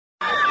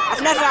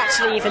I've never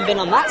actually even been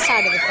on that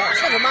side of the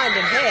fence. Never mind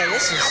in here.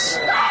 This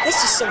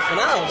is something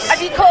else. Have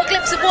you caught a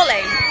glimpse of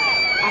WALL.E?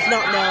 I've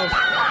not known.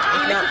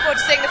 Are you looking forward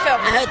to seeing the film?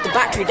 I heard the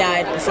battery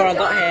died before I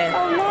got here.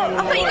 Oh no!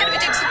 I thought you were going to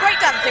be doing some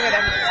breakdancing with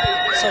him.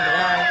 So did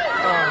I.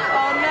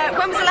 Oh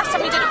no! When was the last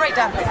time you did a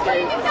breakdance?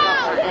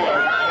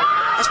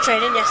 I was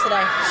training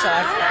yesterday, so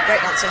I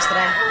breakdanced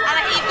yesterday. And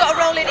I hear you've got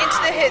to roll it into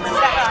the hoods, is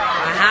that right?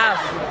 I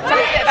have. Tell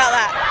us a bit about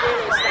that.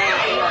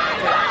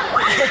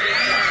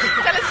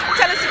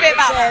 tell us a bit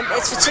about that.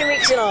 It's for 2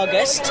 weeks in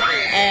August.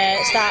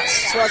 It starts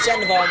towards the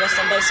end of August,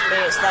 and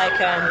basically it's like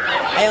about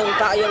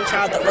a young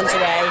child that runs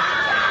away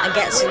and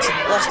gets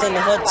lost in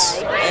the hoods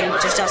and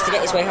just has to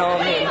get his way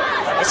home. And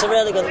it's a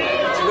really good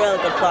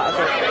plot, I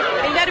think.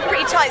 You had a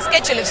pretty tight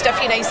schedule of stuff,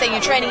 you know, you're saying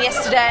you're training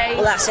yesterday.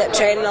 Well, that's it,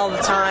 training all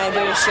the time,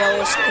 doing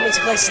shows, coming to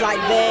places like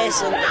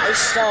this, and it's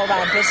just all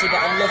around busy, but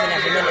I'm loving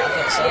every minute of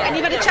it. So. And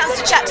you've had a chance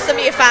to chat to some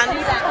of your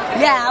fans?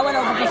 Yeah, I went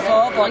over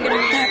before, but they're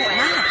a bit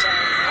mad.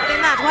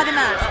 They're mad? Why are they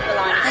mad?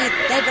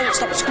 They don't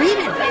stop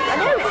screaming. I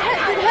know, it's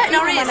hurting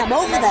our ears. When I'm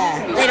over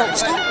there, they don't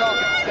stop.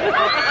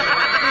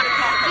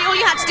 See, all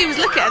you had to do was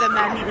look at them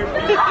then. It's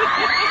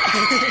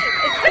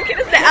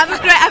wicked, isn't it? Have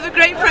a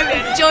great program.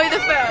 Enjoy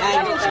the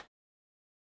film.